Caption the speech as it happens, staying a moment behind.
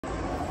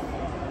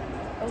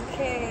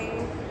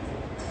Okay,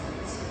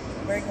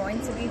 we're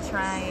going to be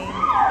trying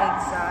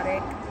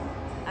exotic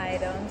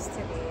items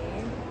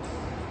today.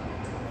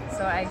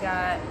 So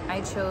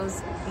I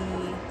chose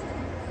the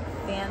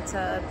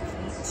Fanta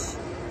peach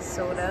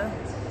soda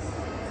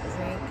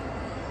drink,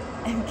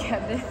 and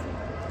Kevin,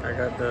 I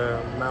got the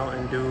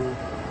Mountain Dew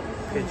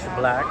Pitch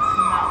Black,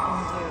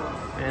 Mountain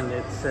Dew, and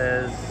it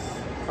says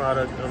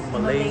product of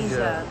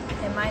Malaysia.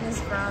 And mine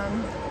is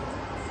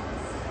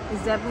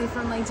it's definitely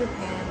from like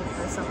Japan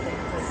or something,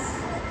 because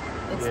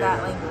it's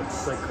that language.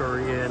 It's like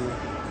Korean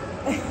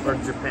or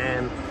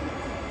Japan,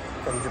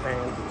 from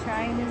Japan.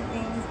 Trying new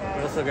things, guys.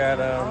 We also got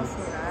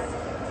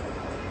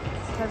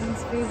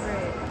Kevin's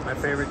favorite. my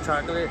favorite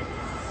chocolate.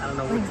 I don't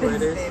know which Like one it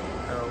this, is. babe.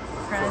 Oh,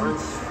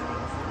 Crunch.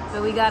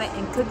 But we got it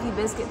in cookie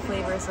biscuit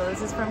flavor, so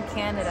this is from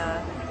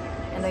Canada.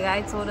 And the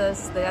guy that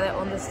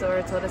owned the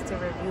store told us to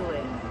review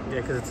it.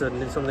 Yeah, because it's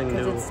something new.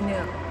 Because it's new.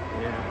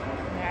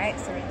 Yeah. Alright,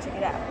 so we're gonna check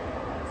it out.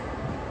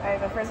 Alright,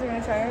 but first we're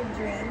gonna try our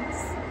drinks.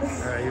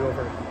 Alright, you go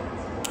first.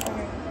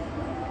 Okay.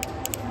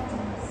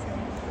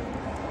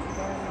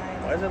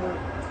 Why is it?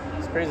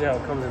 It's crazy how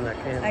it comes in that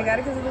can. I got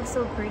it because it looks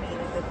so pretty,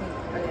 like the pink.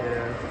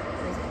 Yeah.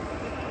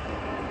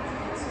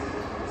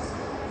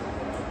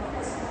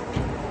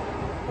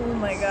 Oh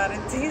my god,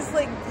 it tastes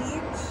like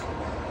peach.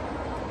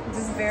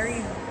 Just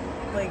very,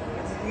 like,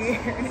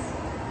 weird.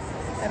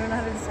 I don't know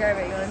how to describe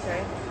it. You wanna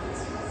try?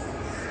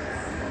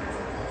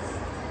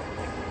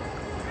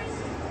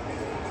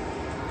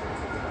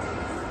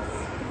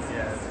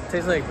 Yeah. It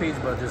tastes like peach,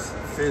 but just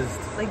fizzed.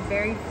 Like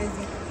very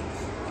fizzy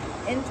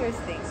peach.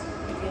 Interesting,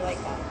 if you like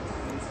that.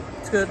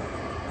 It's good.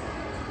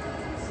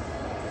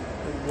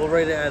 We'll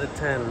rate it out of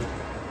 10.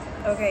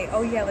 Okay,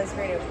 oh yeah, let's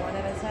rate it 1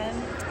 out of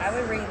 10. I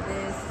would rate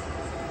this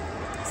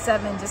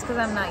 7, just because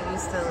I'm not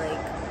used to like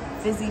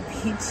fizzy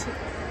peach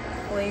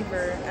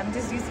flavor. I'm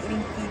just used to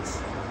eating peach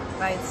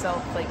by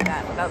itself like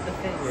that, without the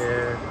fizz.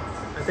 Yeah.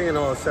 I think an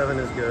all 7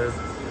 is good.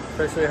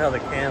 Especially how the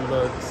can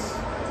looks.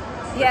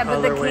 Yeah,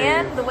 but the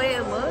can, the way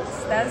it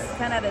looks, that's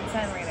 10 out of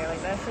 10 right there.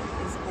 Like, that shit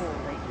is cool.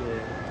 Like, yeah.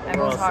 that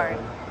goes hard.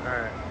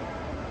 Alright.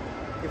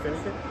 You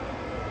finished it?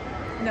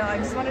 No, I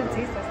just wanted to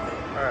taste this thing.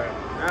 Alright.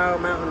 Now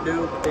Mountain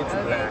Dew Pitch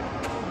Black.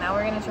 Now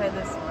we're gonna try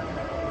this one.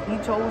 He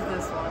chose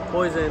this one.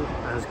 Poison.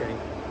 I'm just kidding.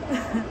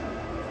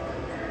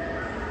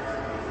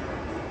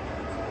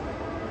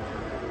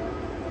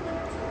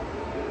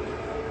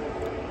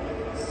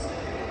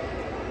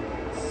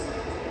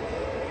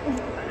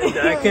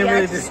 I can't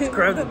really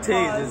describe the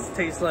taste. It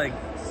tastes like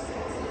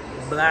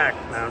black.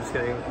 No, I'm just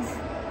kidding.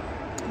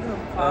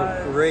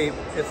 Grape.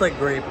 It's like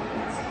grape.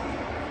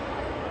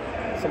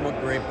 Somewhat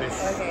grape-ish.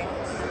 Okay,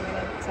 I'm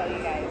gonna tell you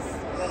guys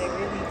what it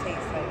really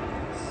tastes like.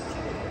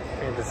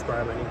 Can't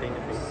describe anything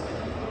to me.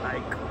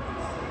 Like.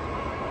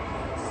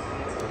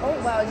 Oh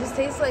wow, it just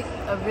tastes like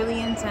a really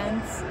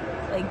intense,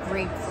 like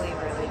grape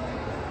flavor. Like,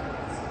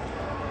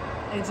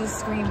 it just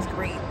screams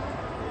grape.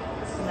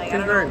 Like,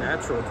 It's very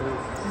natural too.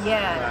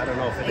 Yeah. I don't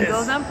know if it is. It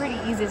goes on pretty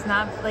easy. It's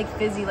not like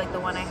fizzy like the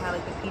one I had,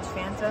 like the peach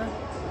Fanta.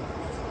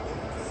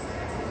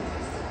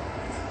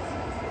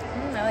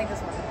 I like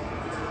this one.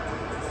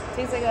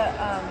 Tastes like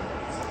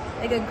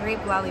a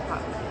grape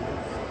lollipop.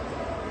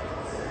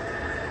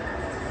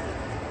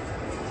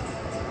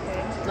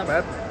 Okay. Not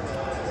bad.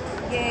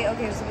 Yay,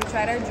 okay, so we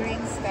tried our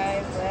drinks,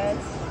 guys.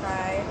 Let's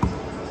try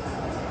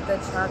the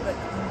chocolate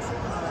punch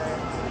bar.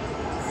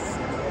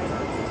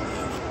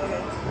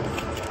 Okay.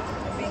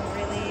 I'm being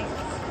really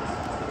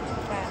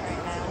fat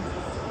right now.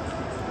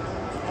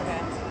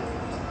 Okay.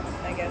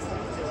 I guess we'll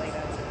just do it like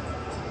that.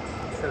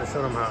 Should have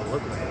shown them how it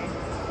looked like.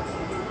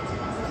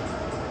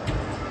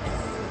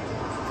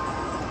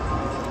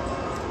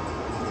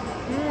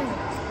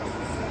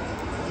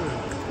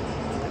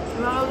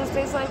 You know what this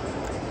tastes like?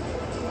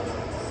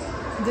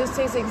 This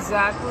tastes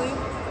exactly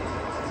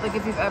like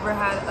if you've ever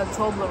had a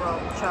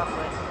Toblerone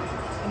chocolate.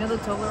 You know the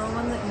Toblerone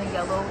one in the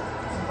yellow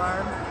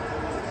bar?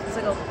 It's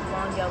like a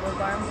long yellow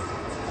bar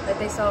that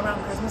they sell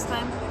around Christmas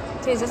time.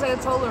 It tastes just like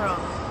a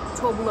Toblerone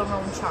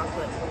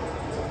chocolate.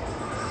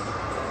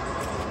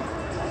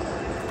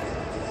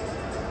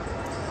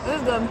 This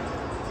is good.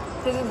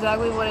 It tastes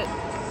exactly what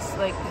it's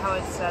like, how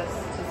it says,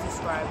 it's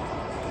described.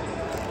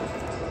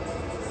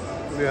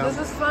 Yeah. This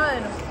is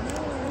fun.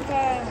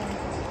 Okay.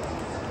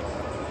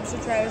 We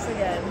should try this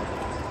again.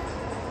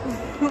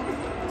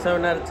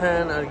 7 out of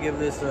 10. I'd give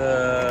this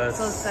a...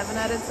 So 7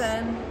 out of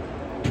 10?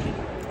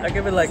 I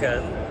give it like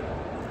an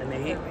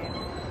 8.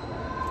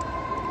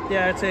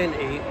 Yeah, I'd say an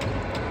 8.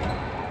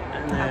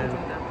 And then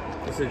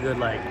it's a good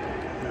like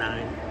 9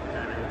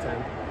 out of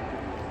 10.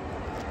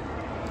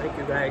 Thank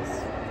you guys.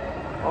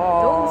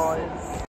 Oh.